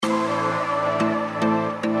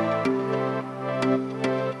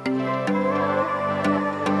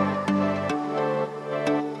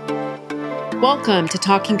Welcome to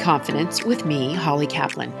Talking Confidence with me, Holly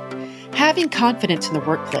Kaplan. Having confidence in the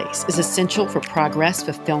workplace is essential for progress,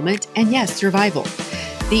 fulfillment, and yes, survival.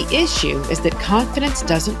 The issue is that confidence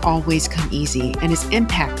doesn't always come easy and is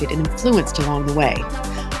impacted and influenced along the way.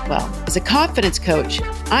 Well, as a confidence coach,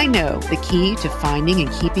 I know the key to finding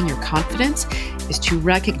and keeping your confidence is to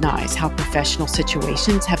recognize how professional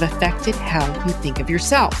situations have affected how you think of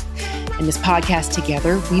yourself. In this podcast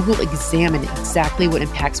together, we will examine exactly what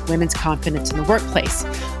impacts women's confidence in the workplace.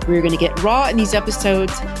 We're going to get raw in these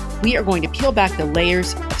episodes. We are going to peel back the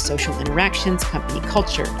layers of social interactions, company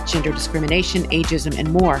culture, gender discrimination, ageism,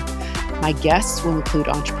 and more. My guests will include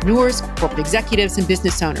entrepreneurs, corporate executives, and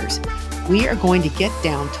business owners. We are going to get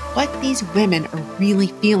down to what these women are really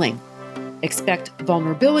feeling. Expect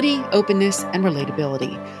vulnerability, openness, and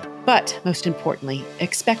relatability. But most importantly,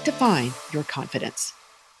 expect to find your confidence.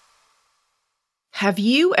 Have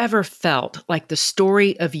you ever felt like the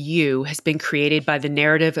story of you has been created by the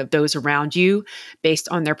narrative of those around you based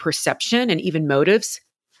on their perception and even motives?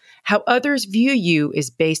 How others view you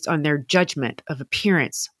is based on their judgment of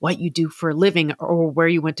appearance, what you do for a living, or where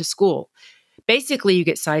you went to school. Basically, you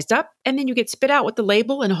get sized up and then you get spit out with the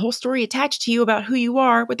label and a whole story attached to you about who you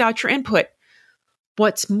are without your input.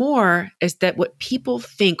 What's more is that what people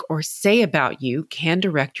think or say about you can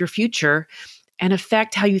direct your future and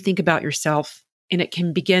affect how you think about yourself, and it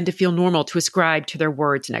can begin to feel normal to ascribe to their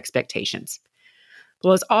words and expectations.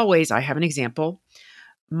 Well, as always, I have an example.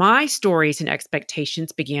 My stories and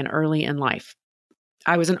expectations began early in life.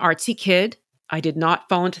 I was an artsy kid. I did not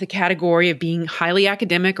fall into the category of being highly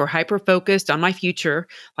academic or hyper-focused on my future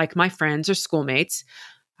like my friends or schoolmates.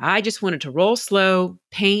 I just wanted to roll slow,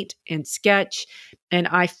 paint, and sketch, and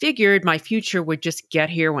I figured my future would just get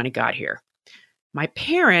here when it got here. My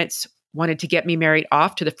parents wanted to get me married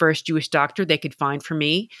off to the first Jewish doctor they could find for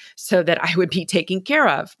me so that I would be taken care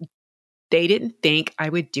of. They didn't think I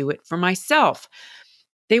would do it for myself.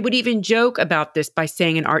 They would even joke about this by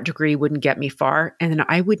saying an art degree wouldn't get me far and then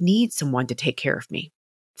I would need someone to take care of me.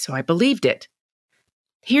 So I believed it.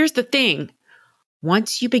 Here's the thing.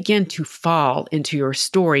 Once you begin to fall into your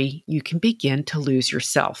story, you can begin to lose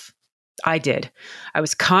yourself. I did. I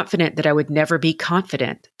was confident that I would never be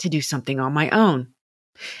confident to do something on my own.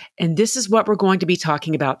 And this is what we're going to be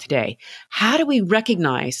talking about today. How do we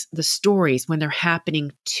recognize the stories when they're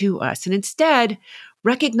happening to us and instead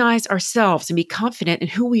recognize ourselves and be confident in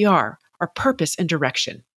who we are, our purpose and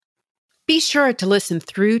direction? Be sure to listen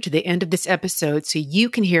through to the end of this episode so you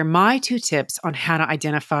can hear my 2 tips on how to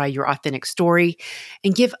identify your authentic story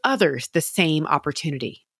and give others the same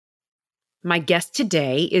opportunity. My guest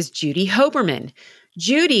today is Judy Hoberman.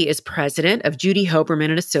 Judy is president of Judy Hoberman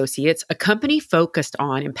and Associates, a company focused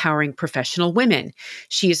on empowering professional women.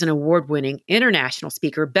 She is an award-winning international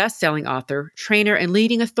speaker, best-selling author, trainer, and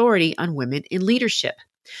leading authority on women in leadership.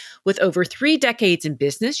 With over 3 decades in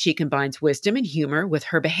business, she combines wisdom and humor with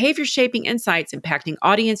her behavior-shaping insights impacting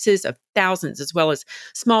audiences of thousands as well as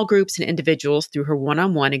small groups and individuals through her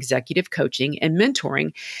one-on-one executive coaching and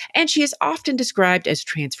mentoring, and she is often described as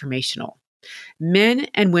transformational. Men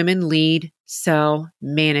and women lead, sell,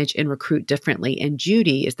 manage, and recruit differently, and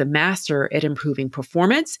Judy is the master at improving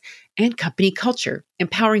performance and company culture,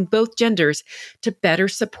 empowering both genders to better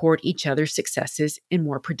support each other's successes in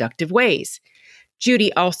more productive ways.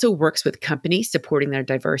 Judy also works with companies supporting their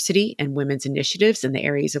diversity and women's initiatives in the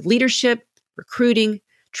areas of leadership, recruiting,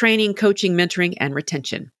 training, coaching, mentoring, and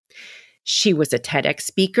retention. She was a TEDx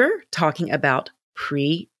speaker talking about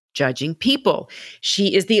prejudging people.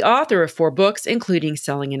 She is the author of 4 books, including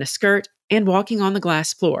Selling in a Skirt and Walking on the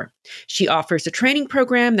Glass Floor. She offers a training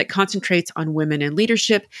program that concentrates on women in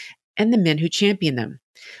leadership and the men who champion them,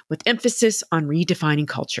 with emphasis on redefining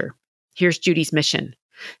culture. Here's Judy's mission: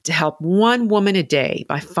 to help 1 woman a day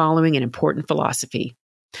by following an important philosophy.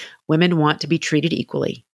 Women want to be treated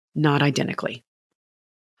equally, not identically.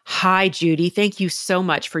 Hi, Judy. Thank you so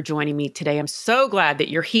much for joining me today. I'm so glad that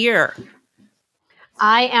you're here.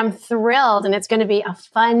 I am thrilled, and it's going to be a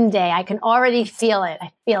fun day. I can already feel it.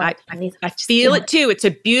 I feel it. I feel it too. It's a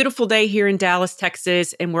beautiful day here in Dallas,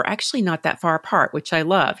 Texas, and we're actually not that far apart, which I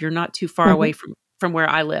love. You're not too far away from where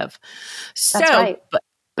I live. That's right.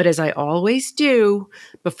 But as I always do,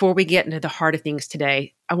 before we get into the heart of things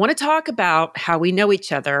today, I want to talk about how we know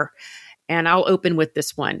each other, and I'll open with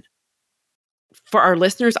this one. For our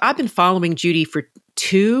listeners, I've been following Judy for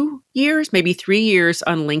 2 years, maybe 3 years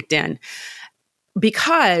on LinkedIn,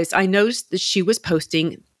 because I noticed that she was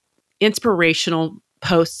posting inspirational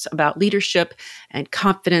posts about leadership and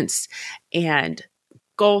confidence and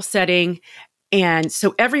goal setting. And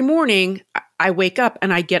so every morning I wake up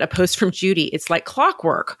and I get a post from Judy. It's like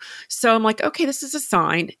clockwork. So I'm like, okay, this is a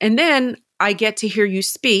sign. And then I get to hear you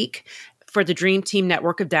speak for the Dream Team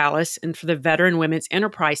Network of Dallas and for the Veteran Women's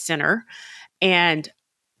Enterprise Center. And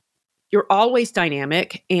you're always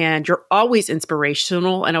dynamic and you're always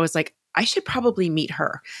inspirational. And I was like, I should probably meet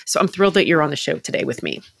her. So I'm thrilled that you're on the show today with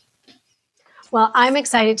me. Well, I'm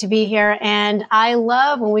excited to be here. And I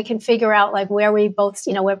love when we can figure out like where we both,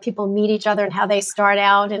 where people meet each other and how they start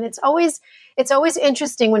out. And it's always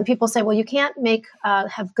interesting when people say, well, you can't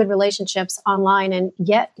have good relationships online. And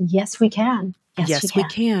yet, yes, we can. Yes, we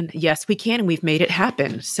can. Yes, we can. And we've made it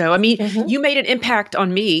happen. So, I mean, you made an impact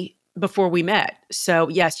on me before we met. So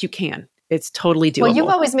yes, you can. It's totally doable. Well, you've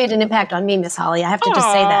always made an impact on me, Miss Holly. I have to just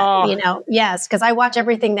say that, yes, because I watch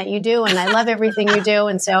everything that you do and I love everything you do.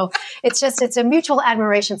 And so it's a mutual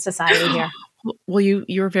admiration society here. Well,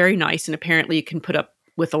 you're very nice. And apparently you can put up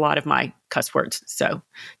with a lot of my cuss words. So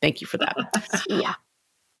thank you for that. Yeah.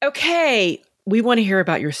 Okay. We want to hear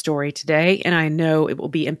about your story today, and I know it will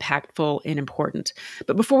be impactful and important.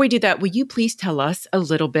 But before we do that, will you please tell us a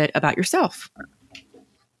little bit about yourself?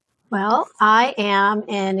 Well, I am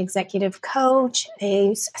an executive coach,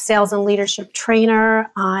 a sales and leadership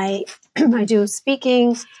trainer. I do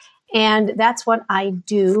speaking, and that's what I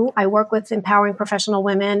do. I work with empowering professional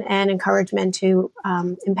women and encourage men to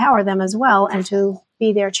empower them as well and to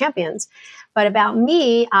be their champions. But about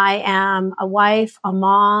me, I am a wife, a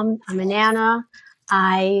mom, I'm a nana.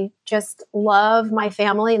 I just love my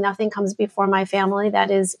family. Nothing comes before my family.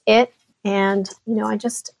 That is it. And,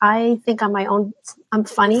 I think I'm my own, I'm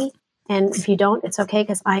funny. And if you don't, it's okay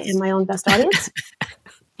because I am my own best audience.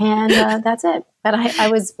 And that's it. But I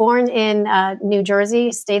was born in New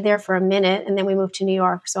Jersey, stayed there for a minute, and then we moved to New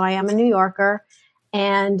York. So I am a New Yorker.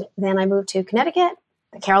 And then I moved to Connecticut,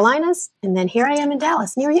 the Carolinas, and then here I am in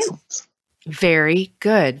Dallas, near you. Very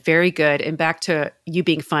good. Very good. And back to you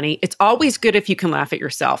being funny. It's always good if you can laugh at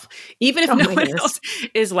yourself. Even if no one else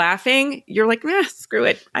is laughing, you're like, screw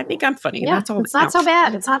it. I think I'm funny. Yeah, that's all. It's not so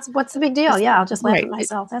bad. It's not, what's the big deal? Yeah, I'll just laugh at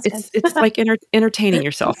myself. That's good. It's like entertaining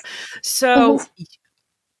yourself. So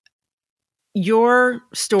your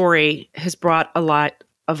story has brought a lot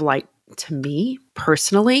of light to me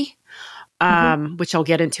personally, which I'll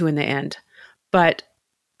get into in the end. But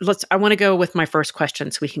I want to go with my first question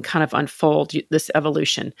so we can kind of unfold this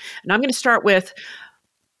evolution. And I'm going to start with,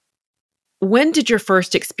 when did your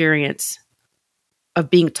first experience of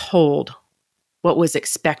being told what was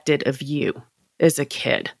expected of you as a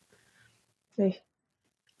kid?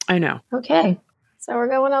 I know. Okay. So we're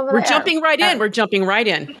going over We're jumping right in. We're jumping right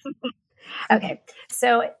in. Okay.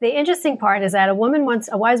 So the interesting part is that a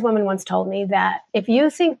wise woman once told me that if you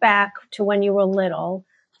think back to when you were little,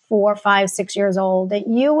 4, 5, 6 years old, that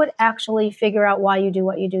you would actually figure out why you do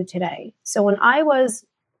what you do today. So when I was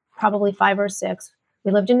probably 5 or 6,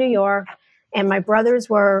 we lived in New York and my brothers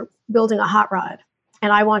were building a hot rod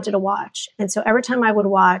and I wanted to watch. And so every time I would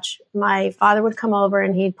watch, my father would come over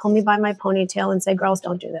and he'd pull me by my ponytail and say, girls,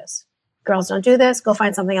 don't do this. Girls, don't do this. Go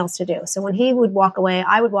find something else to do. So when he would walk away,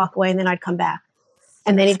 I would walk away and then I'd come back.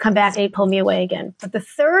 And then he'd come back and he'd pull me away again. But the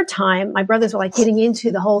third time, my brothers were like getting into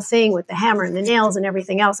the whole thing with the hammer and the nails and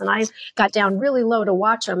everything else. And I got down really low to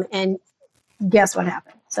watch them. And guess what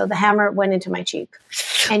happened? So the hammer went into my cheek.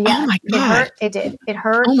 And yeah, it hurt. It did. It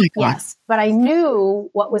hurt. Oh my God. Yes. But I knew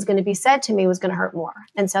what was going to be said to me was going to hurt more.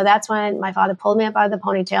 And so that's when my father pulled me up by the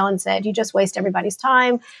ponytail and said, you just waste everybody's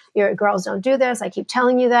time. Your girls don't do this. I keep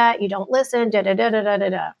telling you that. You don't listen. Da, da, da, da, da, da,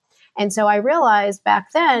 da. And so I realized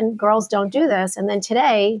back then, girls don't do this. And then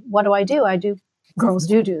today, what do? Girls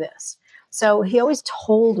do this. So he always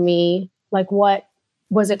told me like what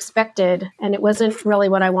was expected, and it wasn't really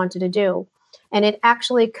what I wanted to do. And it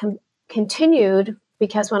actually continued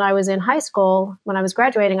because when I was in high school, when I was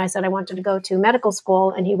graduating, I said I wanted to go to medical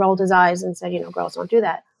school, and he rolled his eyes and said, girls don't do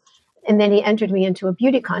that. And then he entered me into a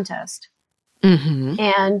beauty contest. Mm-hmm.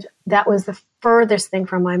 And that was the furthest thing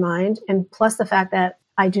from my mind. And plus the fact that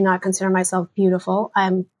I do not consider myself beautiful.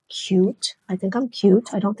 I'm cute. I think I'm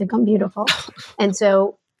cute. I don't think I'm beautiful. And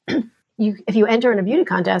so if you enter in a beauty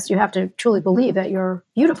contest, you have to truly believe that you're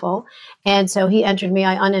beautiful. And so he entered me.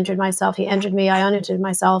 I unentered myself. He entered me. I unentered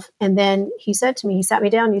myself. And then he said to me, he sat me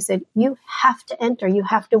down. He said, you have to enter. You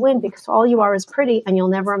have to win because all you are is pretty and you'll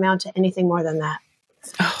never amount to anything more than that.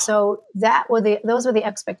 So those were the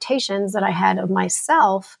expectations that I had of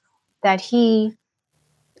myself, that he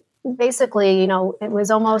basically, it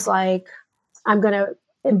was almost like, I'm going to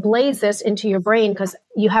emblaze this into your brain because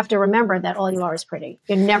you have to remember that all you are is pretty.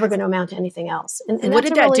 You're never going to amount to anything else. And what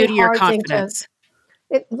did that do to your confidence?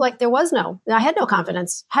 I had no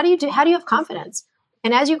confidence. How do you have confidence?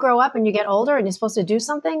 And as you grow up and you get older and you're supposed to do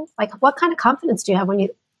something, like what kind of confidence do you have when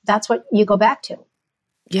that's what you go back to?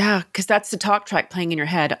 Yeah, because that's the talk track playing in your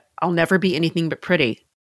head. I'll never be anything but pretty.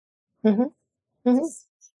 Mm-hmm. Mm-hmm.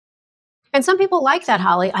 And some people like that,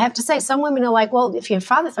 Holly. I have to say, some women are like, well, if your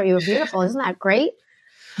father thought you were beautiful, isn't that great?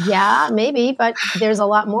 Yeah, maybe, but there's a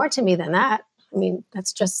lot more to me than that. I mean,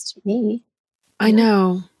 that's just me. I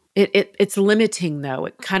know. It's limiting, though.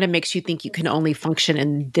 It kind of makes you think you can only function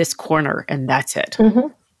in this corner, and that's it.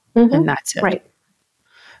 Mm-hmm. Mm-hmm. And that's it. Right.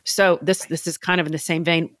 So this is kind of in the same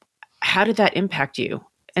vein. How did that impact you?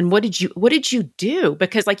 And what did you do?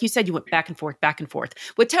 Because like you said, you went back and forth,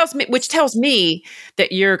 which tells me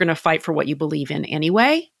that you're going to fight for what you believe in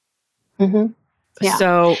anyway. Mm-hmm. Yeah.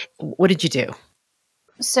 So what did you do?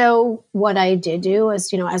 So what I did do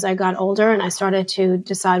is, as I got older and I started to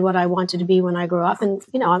decide what I wanted to be when I grew up, and,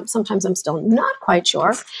 sometimes I'm still not quite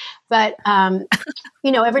sure, but,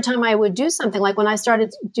 every time I would do something, like when I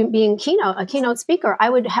started being a keynote speaker,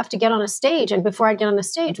 I would have to get on a stage. And before I get on the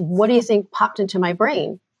stage, what do you think popped into my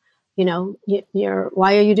brain?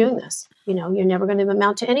 Why are you doing this? You're never going to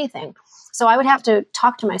amount to anything. So I would have to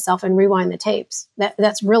talk to myself and rewind the tapes.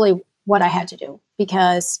 That's really what I had to do,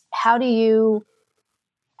 because how do you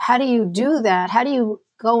do that? How do you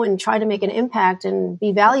go and try to make an impact and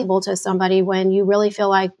be valuable to somebody when you really feel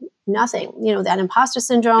like nothing? That imposter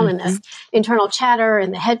syndrome and the internal chatter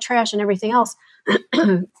and the head trash and everything else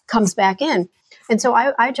comes back in. And so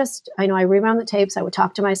I rewound the tapes. I would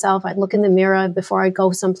talk to myself. I'd look in the mirror before I'd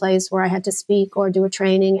go someplace where I had to speak or do a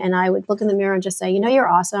training. And I would look in the mirror and just say, you're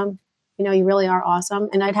awesome. You really are awesome.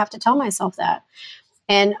 And I'd have to tell myself that.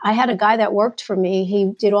 And I had a guy that worked for me.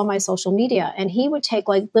 He did all my social media, and he would take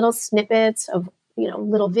like little snippets of,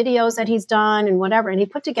 little videos that he's done and whatever. And he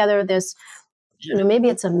put together this, maybe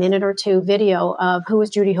it's a minute or two video of who is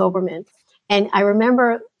Judy Hoberman. And I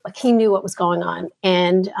remember like he knew what was going on.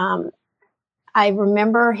 And I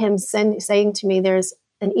remember him saying to me, there's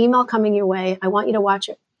an email coming your way. I want you to watch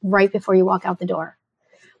it right before you walk out the door.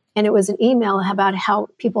 And it was an email about how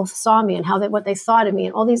people saw me and what they thought of me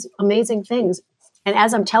and all these amazing things. And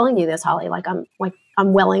as I'm telling you this, Holly,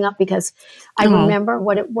 I'm welling up because I remember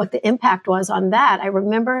what the impact was on that. I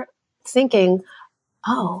remember thinking,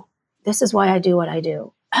 oh, this is why I do what I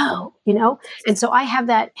do. Oh, and so I have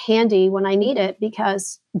that handy when I need it,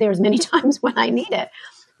 because there's many times when I need it.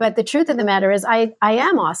 But the truth of the matter is I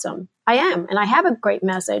am awesome. I am. And I have a great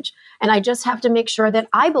message. And I just have to make sure that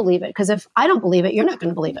I believe it. Because if I don't believe it, you're not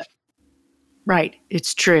going to believe it. Right.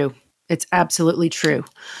 It's true. It's absolutely true.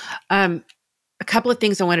 A couple of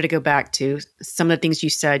things I wanted to go back to. Some of the things you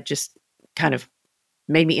said just kind of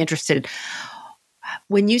made me interested.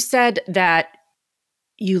 When you said that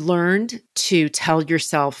you learned to tell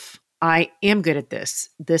yourself, I am good at this.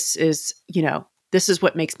 This is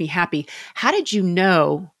what makes me happy. How did you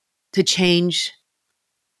know to change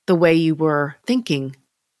the way you were thinking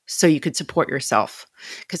so you could support yourself?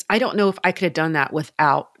 Because I don't know if I could have done that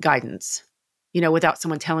without guidance. Without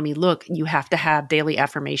someone telling me, look, you have to have daily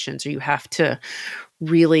affirmations, or you have to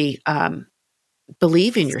really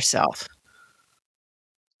believe in yourself.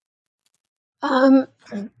 I'm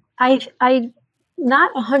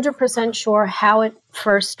not 100% sure how it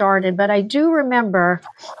first started, but I do remember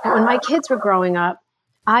that when my kids were growing up,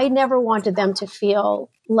 I never wanted them to feel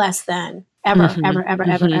less than ever,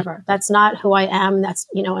 ever. That's not who I am. That's,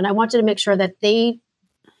 and I wanted to make sure that they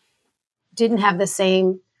didn't have the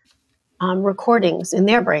same recordings in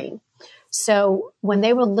their brain. So when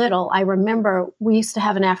they were little, I remember we used to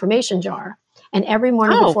have an affirmation jar, and every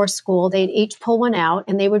morning before school, they'd each pull one out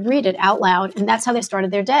and they would read it out loud. And that's how they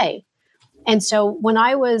started their day. And so when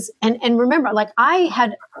I was, and remember, like I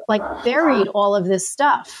had buried all of this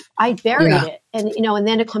stuff. I buried it, and, and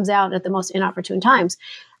then it comes out at the most inopportune times.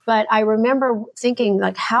 But I remember thinking,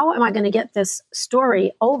 like, how am I going to get this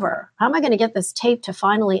story over? How am I going to get this tape to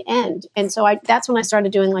finally end? And so that's when I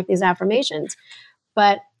started doing like these affirmations.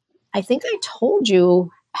 But I think I told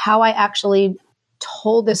you how I actually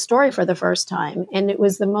told this story for the first time. And it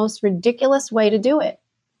was the most ridiculous way to do it,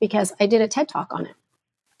 because I did a TED Talk on it.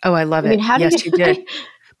 Oh, I love it. Yes, you did.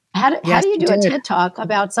 How do you do a TED Talk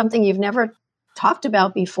about something you've never talked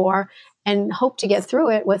about before and hope to get through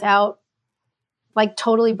it without like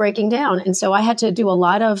totally breaking down? And so I had to do a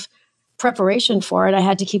lot of preparation for it. I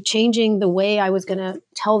had to keep changing the way I was going to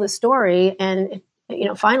tell the story. And,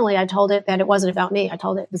 finally I told it that it wasn't about me. I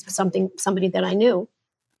told it was somebody that I knew.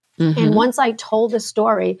 Mm-hmm. And once I told the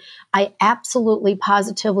story, I absolutely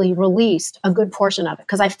positively released a good portion of it,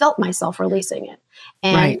 because I felt myself releasing it.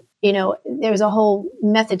 And, there's a whole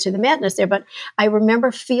method to the madness there. But I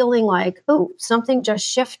remember feeling like, oh, something just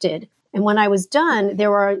shifted. And when I was done,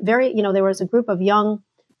 there was a group of young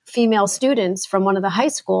female students from one of the high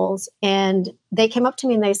schools, and they came up to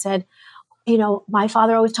me and they said, my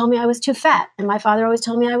father always told me I was too fat, and my father always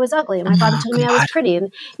told me I was ugly, and my father told me I was pretty,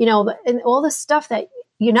 and, and all the stuff that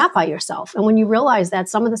you're not by yourself. And when you realize that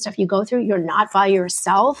some of the stuff you go through, you're not by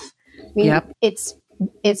yourself, I mean,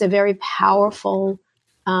 it's a very powerful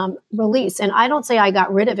release. And I don't say I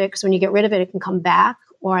got rid of it, because when you get rid of it, it can come back,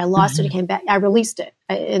 or I lost it, it came back. I released it.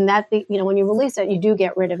 And that, when you release it, you do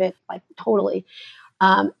get rid of it, like totally.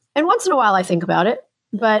 And once in a while I think about it,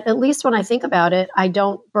 but at least when I think about it, I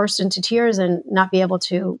don't burst into tears and not be able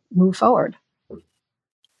to move forward.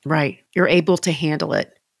 Right. You're able to handle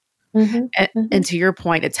it. And to your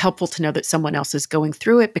point, it's helpful to know that someone else is going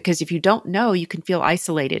through it, because if you don't know, you can feel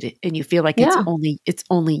isolated and you feel like it's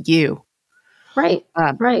only you. Right.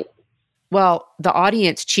 Right. Well, the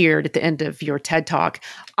audience cheered at the end of your TED Talk.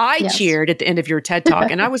 I cheered at the end of your TED Talk,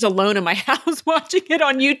 and I was alone in my house watching it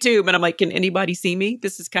on YouTube. And I'm like, can anybody see me?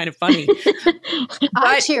 This is kind of funny.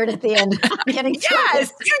 I cheered at the end.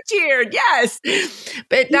 Yes, you cheered. Yes.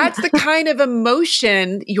 But that's the kind of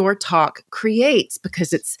emotion your talk creates,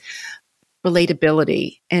 because it's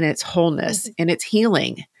relatability and it's wholeness and it's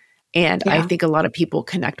healing. And I think a lot of people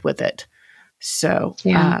connect with it. So,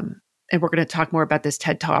 and we're going to talk more about this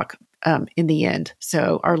TED Talk in the end,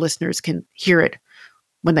 so our listeners can hear it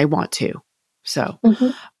when they want to. So,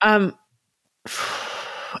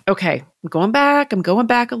 okay, I'm going back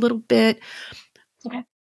a little bit.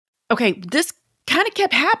 Okay. This kind of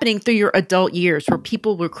kept happening through your adult years, where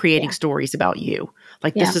people were creating stories about you.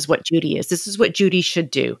 Like, this is what Judy is. This is what Judy should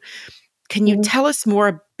do. Can you tell us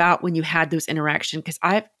more about when you had those interactions? Because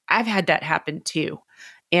I've had that happen too.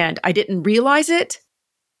 And I didn't realize that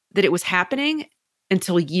it was happening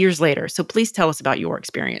until years later. So please tell us about your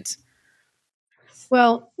experience.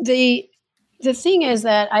 Well, the thing is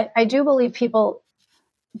that I do believe people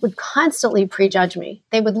would constantly prejudge me.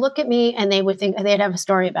 They would look at me and they would think they'd have a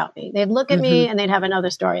story about me. They'd look at me and they'd have another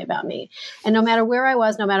story about me. And no matter where I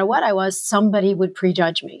was, no matter what I was, somebody would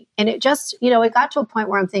prejudge me. And it just, it got to a point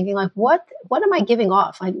where I'm thinking, like, what am I giving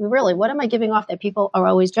off? Like, really, what am I giving off that people are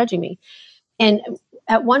always judging me? And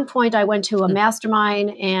at one point I went to a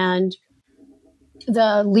mastermind, and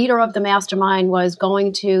the leader of the mastermind was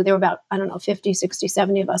going to, there were about, 50, 60,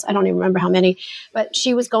 70 of us. I don't even remember how many, but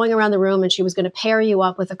she was going around the room and she was going to pair you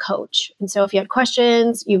up with a coach. And so if you had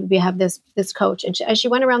questions, you have this coach. And as she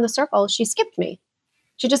went around the circle, she skipped me.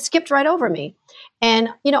 She just skipped right over me. And,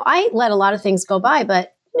 I let a lot of things go by,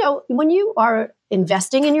 but when you are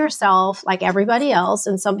investing in yourself like everybody else,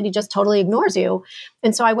 and somebody just totally ignores you.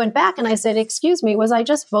 And so I went back and I said, excuse me, was I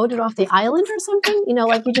just voted off the island or something?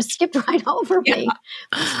 Like, you just skipped right over me.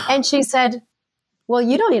 And she said, well,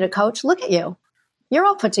 you don't need a coach. Look at you. You're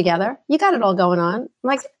all put together. You got it all going on. I'm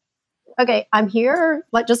like, okay, I'm here,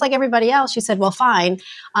 just like everybody else. She said, well, fine.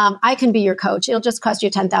 I can be your coach. It'll just cost you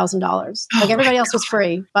 $10,000. Like, everybody else was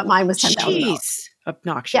free, but mine was $10,000.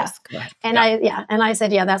 Obnoxious. Yeah. And I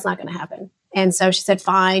said, that's not going to happen. And so she said,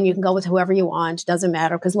 fine, you can go with whoever you want. Doesn't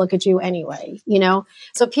matter, because look at you anyway,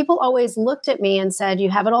 So people always looked at me and said, you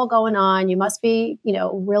have it all going on. You must be,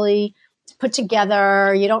 really put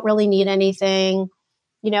together. You don't really need anything,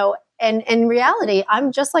 And in reality,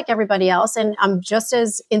 I'm just like everybody else, and I'm just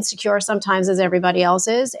as insecure sometimes as everybody else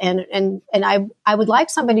is. And I would like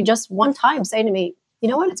somebody just one time say to me, you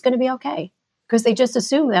know what, it's going to be okay. Because they just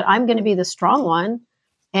assume that I'm going to be the strong one,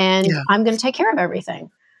 and I'm going to take care of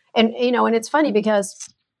everything. And, and it's funny because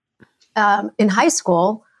in high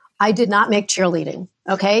school, I did not make cheerleading.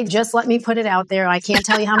 Okay. Just let me put it out there. I can't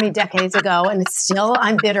tell you how many decades ago, and still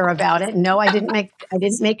I'm bitter about it. No, I didn't make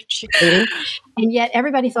cheerleading. And yet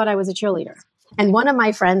everybody thought I was a cheerleader. And one of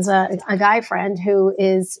my friends, a guy friend who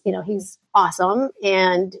is, he's awesome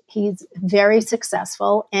and he's very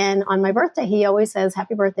successful. And on my birthday, he always says,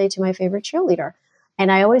 happy birthday to my favorite cheerleader.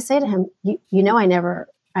 And I always say to him,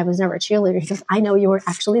 I was never a cheerleader. He says, I know you were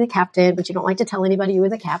actually the captain, but you don't like to tell anybody you were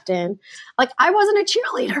the captain. Like, I wasn't a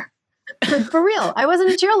cheerleader. For real. I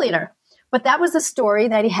wasn't a cheerleader. But that was the story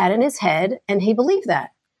that he had in his head, and he believed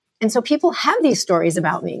that. And so people have these stories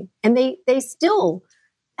about me, and they still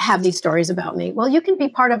have these stories about me. Well, you can be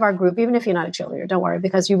part of our group, even if you're not a cheerleader. Don't worry,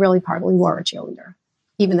 because you really probably were a cheerleader,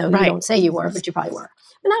 even though you don't say you were, but you probably were.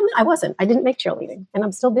 And I wasn't. I didn't make cheerleading, and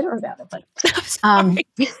I'm still bitter about it. But, but I mean,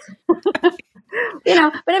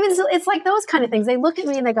 it's like those kind of things. They look at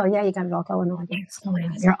me and they go, yeah, you got it all going on. Yes, oh my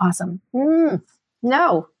God, you're awesome.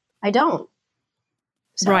 No, I don't.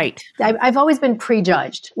 So right. I've always been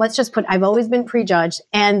prejudged. I've always been prejudged.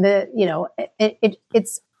 And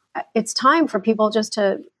it's time for people just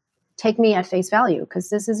to take me at face value, because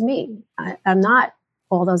this is me. I'm not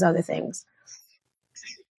all those other things.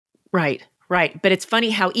 Right. Right. But it's funny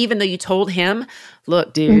how even though you told him,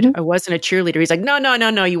 look, dude, Mm-hmm. I wasn't a cheerleader. He's like,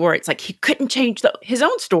 no, you were. It's like he couldn't change his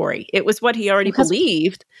own story. It was what he already Because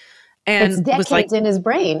believed it's and was like, decades in his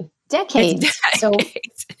brain. it's Decades. So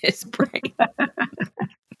decades in his brain.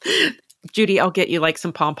 Judy, I'll get you like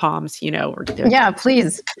some pom-poms, or yeah,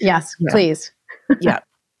 please. Yes, yeah. please. Yeah.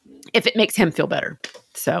 If it makes him feel better.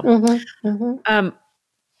 So, Mm-hmm. Mm-hmm.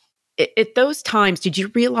 At those times, did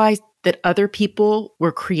you realize that other people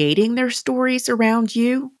were creating their stories around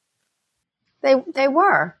you? They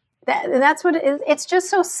were. That's what it is. It's just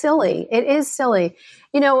so silly. It is silly.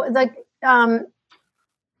 My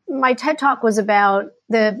TED Talk was about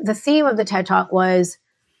the theme of the TED Talk was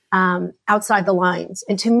outside the lines.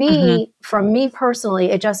 And to me, from me personally,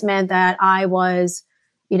 it just meant that I was,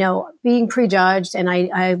 being prejudged and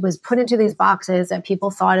I was put into these boxes that people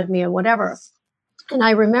thought of me or whatever. And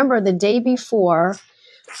I remember the day before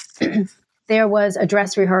there was a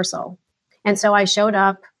dress rehearsal. And so I showed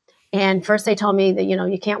up and first they told me that,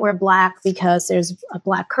 you can't wear black because there's a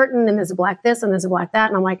black curtain and there's a black this and there's a black that.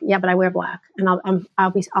 And I'm like, yeah, but I wear black and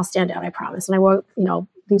I'll stand out, I promise. And I wore,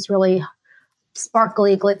 these really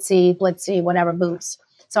sparkly, glitzy, blitzy, whatever boots.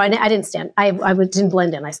 So I didn't stand. I didn't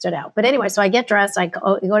blend in. I stood out. But anyway, so I get dressed. I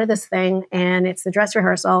go to this thing, and it's the dress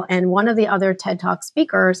rehearsal. And one of the other TED Talk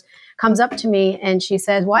speakers comes up to me, and she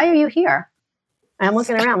says, "Why are you here?" And I'm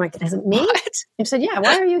looking around. I'm like, "Is it me?" What? And she said, "Yeah.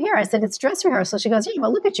 Why are you here?" I said, "It's dress rehearsal." She goes, "Yeah,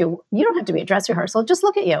 well, look at you. You don't have to be at dress rehearsal. Just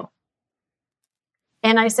look at you."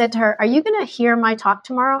 And I said to her, "Are you going to hear my talk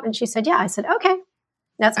tomorrow?" And she said, "Yeah." I said, "Okay."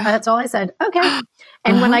 That's all I said. Okay.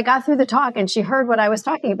 And when I got through the talk and she heard what I was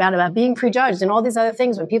talking about being prejudged and all these other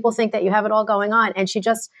things when people think that you have it all going on. And she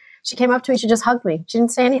came up to me, she just hugged me. She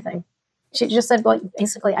didn't say anything. She just said, well,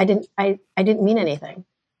 basically I didn't mean anything.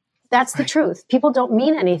 That's the truth. People don't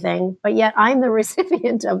mean anything, but yet I'm the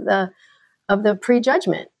recipient of the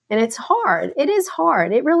prejudgment. And it's hard. It is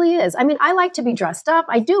hard. It really is. I mean, I like to be dressed up.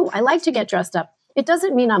 I do. I like to get dressed up. It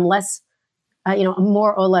doesn't mean I'm less,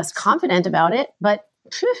 more or less confident about it, but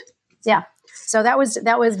yeah. So that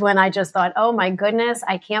was when I just thought, oh my goodness,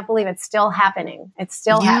 I can't believe it's still happening. It's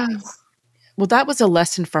still happening. Well, that was a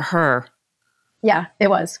lesson for her. Yeah, it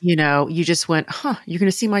was. You just went, you're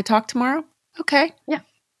going to see my talk tomorrow? Okay. Yeah.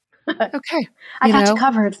 Okay. I got you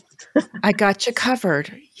covered. I got you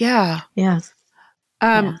covered. Yeah. Yes.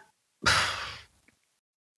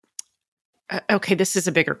 Okay. This is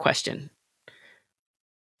a bigger question.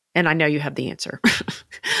 And I know you have the answer.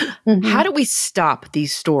 How do we stop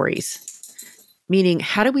these stories? Meaning,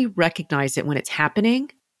 how do we recognize it when it's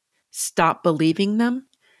happening, stop believing them,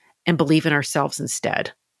 and believe in ourselves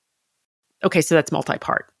instead? Okay, so that's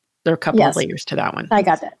multi-part. There are a couple of layers to that one. I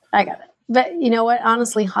got that. But you know what?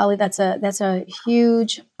 Honestly, Holly, that's a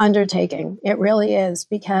huge undertaking. It really is,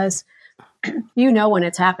 because when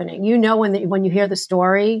it's happening. When you hear the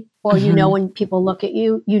story, or when people look at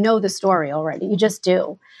you, the story already. You just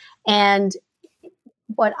do. And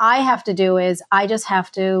what I have to do is I just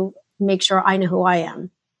have to make sure I know who I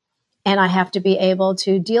am. And I have to be able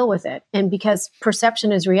to deal with it. And because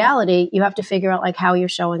perception is reality, you have to figure out like how you're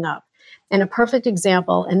showing up. And a perfect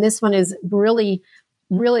example, and this one is really,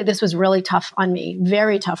 this was really tough on me,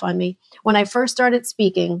 very tough on me. When I first started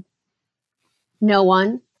speaking, no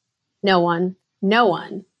one, and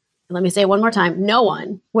let me say it one more time, no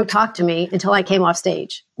one would talk to me until I came off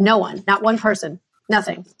stage. No one, not one person,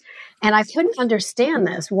 nothing. And I couldn't understand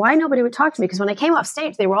this, why nobody would talk to me. Because when I came off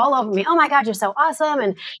stage, they were all over me. Oh my God, you're so awesome.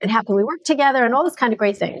 And how can we work together and all those kind of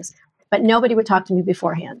great things. But nobody would talk to me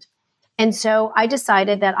beforehand. And so I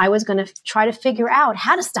decided that I was going to try to figure out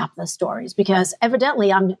how to stop those stories, because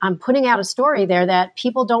evidently I'm putting out a story there that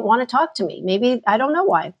people don't want to talk to me. Maybe I don't know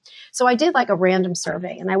why. So I did like a random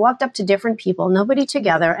survey, and I walked up to different people, nobody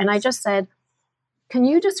together. And I just said, can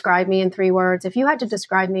you describe me in 3 words? If you had to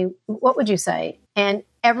describe me, what would you say? And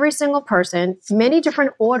every single person, many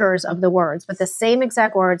different orders of the words, but the same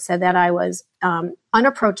exact words, said that I was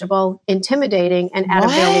unapproachable, intimidating, and out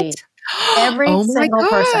of their league. Every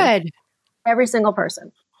single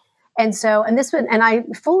person. And so, and I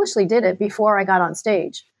foolishly did it before I got on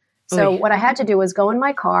stage. So what I had to do was go in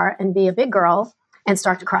my car and be a big girl and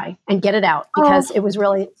start to cry and get it out, because it was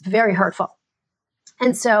really very hurtful.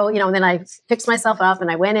 And so, then I fixed myself up and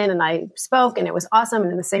I went in and I spoke, and it was awesome.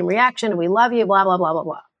 And the same reaction, and we love you, blah, blah, blah, blah,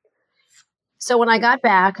 blah. So when I got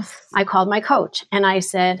back, I called my coach and I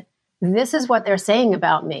said, this is what they're saying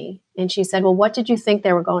about me. And she said, well, what did you think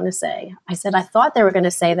they were going to say? I said, I thought they were going to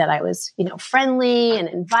say that I was, friendly and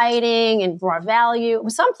inviting and brought value,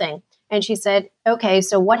 something. And she said, okay,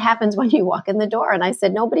 so what happens when you walk in the door? And I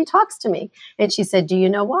said, nobody talks to me. And she said, do you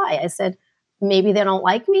know why? I said, maybe they don't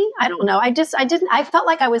like me. I don't know. I felt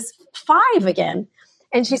like I was 5 again.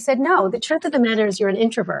 And she said, no, the truth of the matter is you're an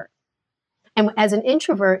introvert. And as an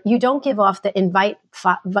introvert, you don't give off the invite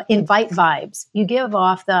vibes. You give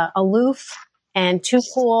off the aloof and too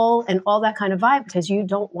cool and all that kind of vibe because you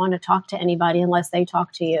don't want to talk to anybody unless they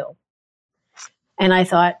talk to you. And I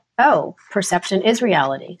thought, oh, perception is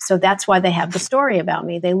reality. So that's why they have the story about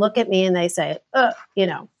me. They look at me and they say,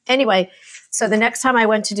 Anyway, so the next time I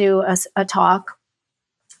went to do a talk,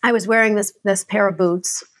 I was wearing this pair of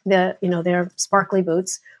boots, they're sparkly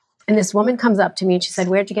boots. And this woman comes up to me and she said,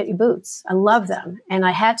 where'd you get your boots? I love them. And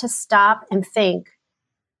I had to stop and think,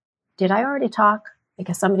 did I already talk?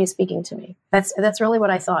 Because somebody's speaking to me. That's really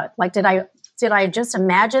what I thought. Like, did I just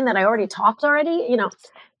imagine that I already talked already?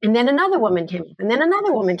 And then another woman came up, and then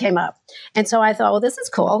another woman came up. And so I thought, well, this is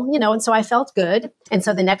cool, and so I felt good. And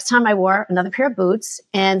so the next time I wore another pair of boots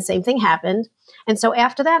and same thing happened. And so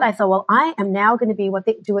after that, I thought, well, I am now going to be what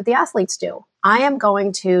the athletes do. I am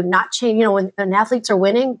going to not change, when athletes are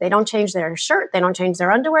winning, they don't change their shirt, they don't change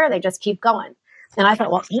their underwear, they just keep going. And I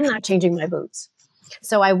thought, well, I'm not changing my boots.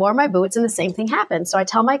 So I wore my boots and the same thing happened. So I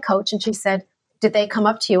tell my coach and she said, did they come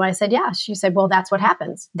up to you? And I said, yeah. She said, well, that's what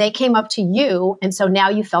happens. They came up to you. And so now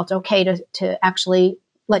you felt okay to actually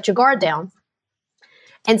let your guard down.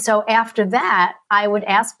 And so after that, I would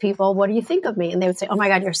ask people, what do you think of me? And they would say, oh my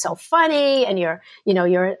God, you're so funny. And you're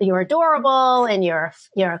adorable and you're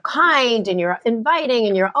kind and you're inviting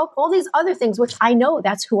and you're all these other things, which I know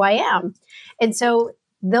that's who I am. And so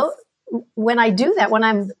when I do that, when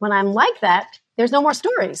I'm like that, there's no more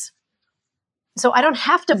stories. So I don't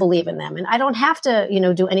have to believe in them and I don't have to,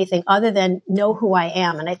 do anything other than know who I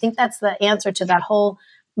am. And I think that's the answer to that whole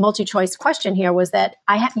multi-choice question here was that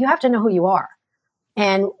you have to know who you are.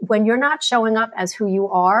 And when you're not showing up as who you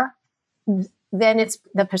are, then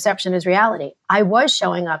the perception is reality. I was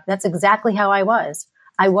showing up. That's exactly how I was.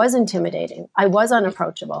 I was intimidating. I was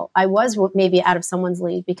unapproachable. I was maybe out of someone's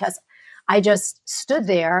league because I just stood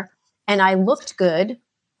there and I looked good.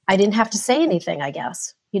 I didn't have to say anything, I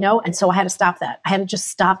guess. And so I had to stop that. I had to just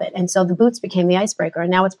stop it. And so the boots became the icebreaker and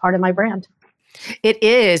now it's part of my brand. It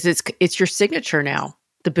is. It's your signature now,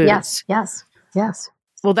 the boots. Yes.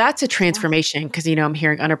 Well, that's a transformation because, I'm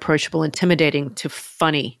hearing unapproachable, intimidating to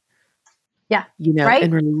funny. Yeah. Right?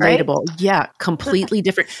 And relatable. Right? Yeah. Completely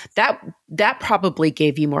different. That probably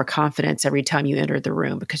gave you more confidence every time you entered the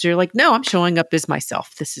room because you're like, no, I'm showing up as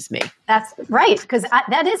myself. This is me. That's right. Because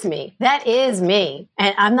that is me. That is me.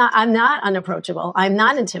 And I'm not unapproachable. I'm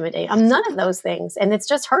not intimidating. I'm none of those things. And it's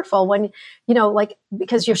just hurtful when,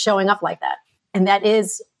 because you're showing up like that. And that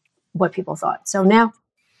is what people thought. So now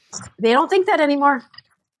they don't think that anymore.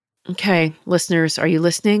 Okay, listeners, are you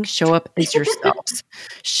listening? Show up as yourselves.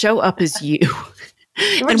 Show up as you.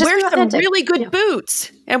 And wear some really good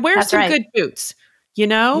boots. And wear some good boots,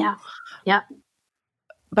 Yeah.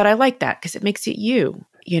 But I like that because it makes it you,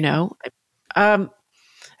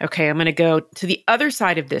 Okay, I'm going to go to the other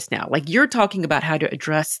side of this now. Like you're talking about how to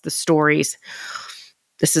address the stories.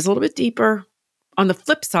 This is a little bit deeper. On the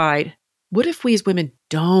flip side, what if we as women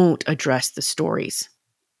don't address the stories?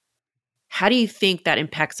 How do you think that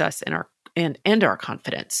impacts us and our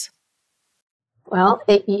confidence? Well,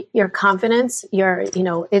 your confidence,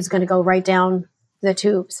 is going to go right down the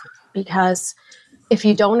tubes because if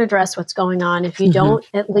you don't address what's going on, if you don't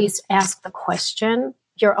at least ask the question,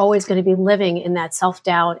 you're always going to be living in that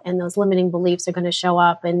self-doubt and those limiting beliefs are going to show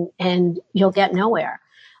up and you'll get nowhere.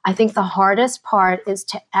 I think the hardest part is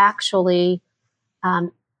to actually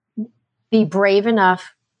be brave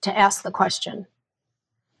enough to ask the question.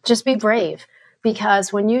 Just be brave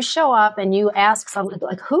because when you show up and you ask someone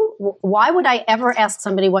why would I ever ask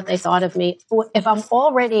somebody what they thought of me if I'm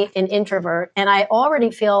already an introvert and I already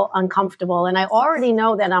feel uncomfortable and I already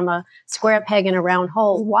know that I'm a square peg in a round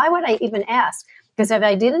hole? Why would I even ask? Because if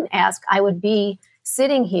I didn't ask, I would be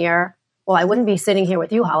sitting here. Well, I wouldn't be sitting here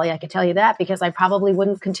with you, Holly. I could tell you that because I probably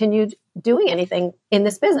wouldn't continue doing anything in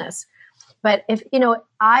this business. But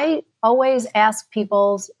I always ask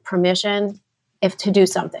people's permission to do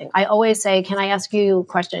something. I always say, can I ask you a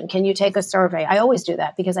question? Can you take a survey? I always do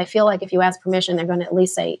that because I feel like if you ask permission, they're going to at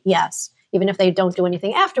least say yes. Even if they don't do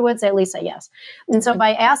anything afterwards, they at least say yes. And so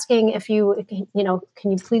by asking can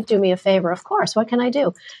you please do me a favor? Of course. What can I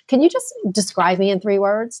do? Can you just describe me in 3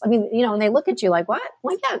 words? I mean, and they look at you like, what?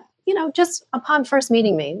 Like, yeah, just upon first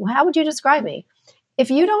meeting me, how would you describe me? If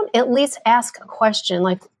you don't at least ask a question,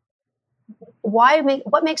 like,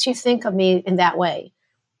 what makes you think of me in that way?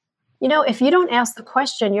 If you don't ask the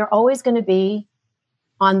question, you're always going to be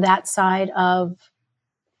on that side of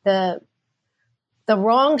the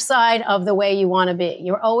wrong side of the way you want to be.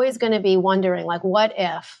 You're always going to be wondering, like, what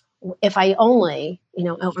if? if I only,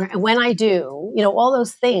 or when I do, all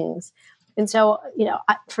those things. And so,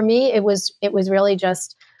 for me, it was really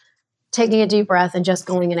just taking a deep breath and just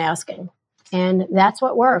going and asking. And that's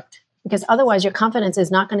what worked, because otherwise your confidence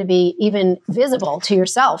is not going to be even visible to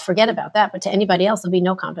yourself. Forget about that. But to anybody else, there'll be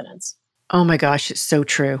no confidence. Oh my gosh, it's so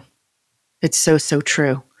true. It's so, so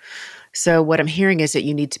true. So what I'm hearing is that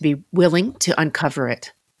you need to be willing to uncover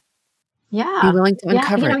it. Yeah. Be willing to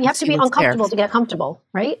uncover it. You have to be uncomfortable to get comfortable,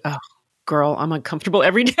 right? Oh, girl, I'm uncomfortable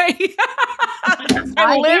every day.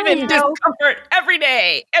 I live in discomfort every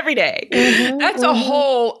day. Mm-hmm, That's a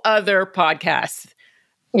whole other podcast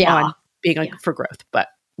on being for growth. But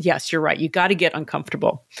yes, you're right. You got to get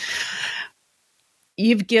uncomfortable.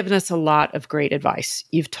 You've given us a lot of great advice.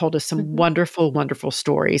 You've told us some wonderful, wonderful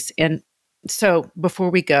stories. And so before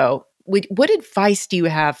we go, what advice do you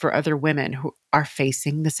have for other women who are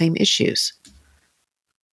facing the same issues?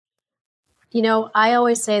 I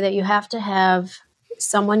always say that you have to have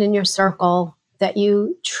someone in your circle that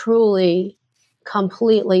you truly,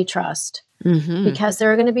 completely trust. Mm-hmm. Because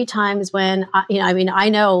there are going to be times when, I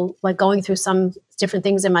know, like going through some different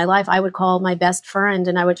things in my life, I would call my best friend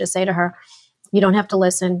and I would just say to her, you don't have to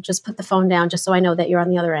listen, just put the phone down just so I know that you're on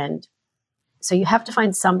the other end. So you have to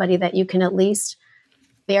find somebody that you can at least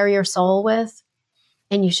bare your soul with.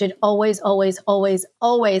 And you should always, always, always,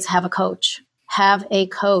 always have a coach. Have a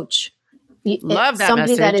coach. Love that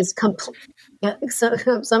somebody message. That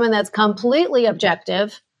is someone that's completely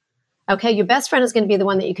objective. Okay, your best friend is going to be the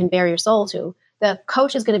one that you can bare your soul to. The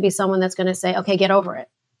coach is going to be someone that's going to say, okay, get over it.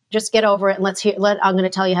 Just get over it. And I'm going to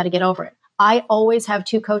tell you how to get over it. I always have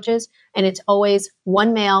two coaches, and it's always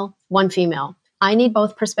one male, one female. I need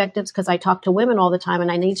both perspectives because I talk to women all the time,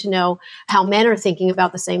 and I need to know how men are thinking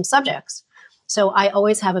about the same subjects. So I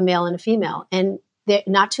always have a male and a female. And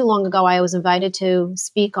not too long ago, I was invited to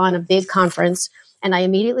speak on a big conference, and I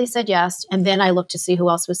immediately said yes. And then I looked to see who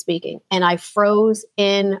else was speaking, and I froze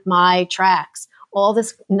in my tracks. All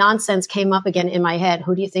this nonsense came up again in my head.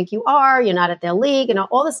 Who do you think you are? You're not at their league,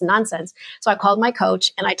 all this nonsense. So I called my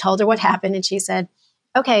coach and I told her what happened. And she said,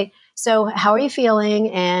 okay, so how are you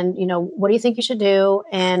feeling? And, what do you think you should do?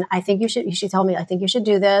 And I think she told me, I think you should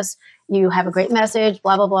do this. You have a great message,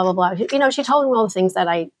 blah, blah, blah, blah, blah. She told me all the things that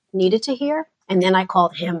I needed to hear. And then I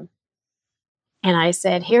called him and I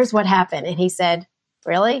said, here's what happened. And he said,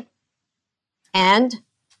 really? And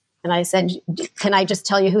I said, can I just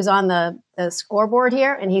tell you who's on the scoreboard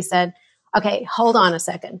here? And he said, okay, hold on a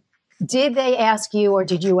second. Did they ask you or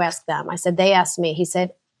did you ask them? I said, they asked me. He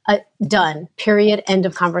said, done, period, end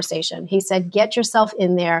of conversation. He said, get yourself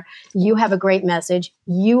in there. You have a great message.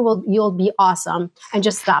 You'll be awesome. And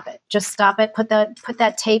just stop it. Just stop it. Put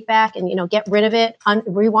that tape back and, get rid of it,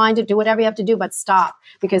 rewind it, do whatever you have to do, but stop,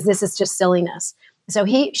 because this is just silliness. So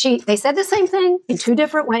they said the same thing in two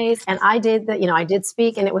different ways. And I did I did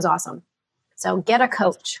speak, and it was awesome. So get a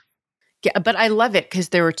coach. Yeah, but I love it because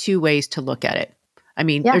there are two ways to look at it. I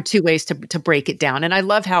mean, there are two ways to break it down. And I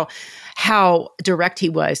love how direct he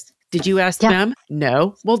was. Did you ask them?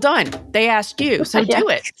 No. Well, done. They asked you. So do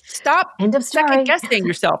it. Stop End of story. second guessing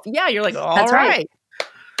yourself. Yeah. You're like, all That's right.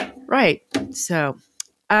 Right. So,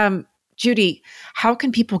 Judy, how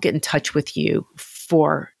can people get in touch with you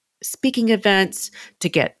for speaking events, to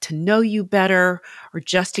get to know you better, or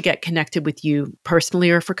just to get connected with you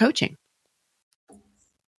personally or for coaching?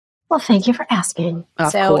 Well, thank you for asking.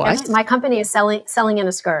 Of course. My company is Selling in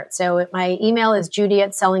a Skirt. So my email is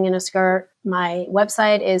Judy@sellinginAskirt. My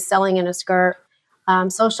website is Selling in a Skirt.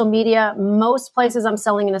 Social media, most places I'm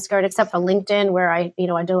selling in a skirt, except for LinkedIn, where I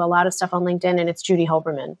do a lot of stuff on LinkedIn, and it's Judy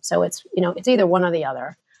Hoberman. So it's either one or the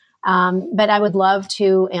other. But I would love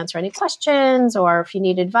to answer any questions, or if you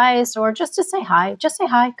need advice, or just to say hi. Just say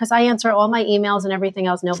hi, because I answer all my emails and everything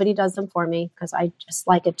else. Nobody does them for me because I just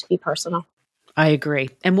like it to be personal. I agree.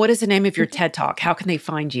 And what is the name of your TED Talk? How can they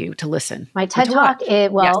find you to listen? My TED Talk,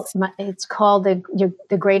 it's called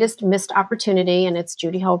The Greatest Missed Opportunity, and it's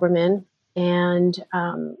Judy Hoberman. And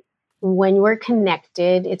when we're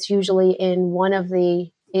connected, it's usually in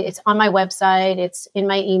it's on my website, it's in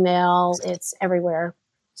my email, it's everywhere.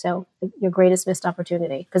 So your greatest missed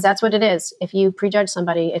opportunity, because that's what it is. If you prejudge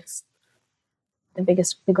somebody, it's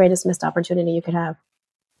the greatest missed opportunity you could have.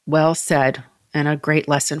 Well said. And a great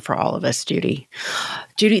lesson for all of us, Judy.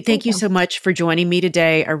 Judy, thank you so much for joining me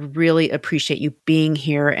today. I really appreciate you being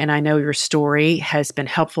here. And I know your story has been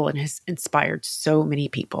helpful and has inspired so many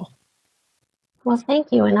people. Well,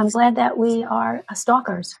 thank you. And I'm glad that we are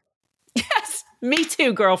stalkers. Yes, me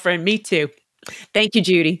too, girlfriend. Me too. Thank you,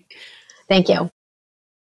 Judy. Thank you.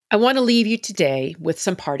 I want to leave you today with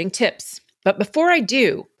some parting tips. But before I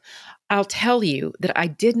do, I'll tell you that I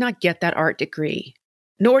did not get that art degree.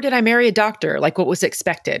 Nor did I marry a doctor like what was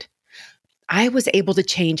expected. I was able to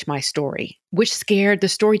change my story, which scared the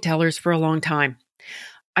storytellers for a long time.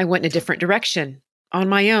 I went in a different direction on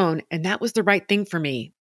my own, and that was the right thing for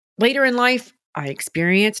me. Later in life, I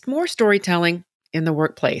experienced more storytelling in the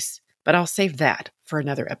workplace, but I'll save that for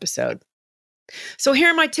another episode. So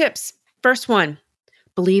here are my tips. First one,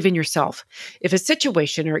 believe in yourself. If a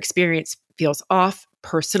situation or experience feels off,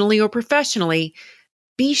 personally or professionally,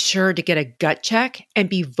 be sure to get a gut check and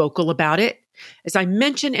be vocal about it. As I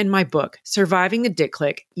mentioned in my book, Surviving the Dick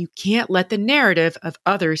Click, you can't let the narrative of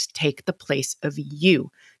others take the place of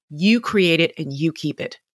you. You create it and you keep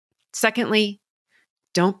it. Secondly,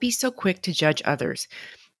 don't be so quick to judge others.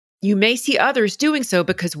 You may see others doing so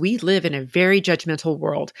because we live in a very judgmental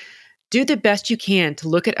world. Do the best you can to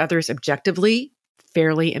look at others objectively,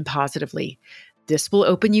 fairly, and positively. This will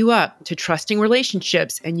open you up to trusting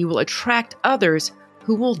relationships, and you will attract others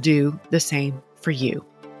who will do the same for you.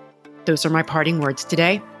 Those are my parting words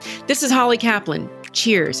today. This is Holly Kaplan.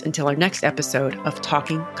 Cheers until our next episode of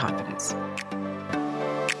Talking Confidence.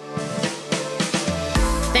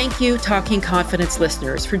 Thank you, Talking Confidence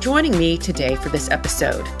listeners, for joining me today for this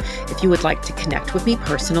episode. If you would like to connect with me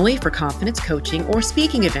personally for confidence coaching or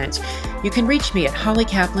speaking events, you can reach me at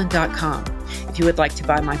hollykaplan.com. If you would like to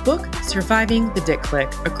buy my book, Surviving the Dick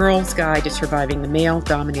Click, A Girl's Guide to Surviving the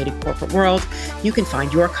Male-Dominated Corporate World, you can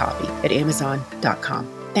find your copy at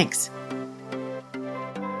amazon.com. Thanks.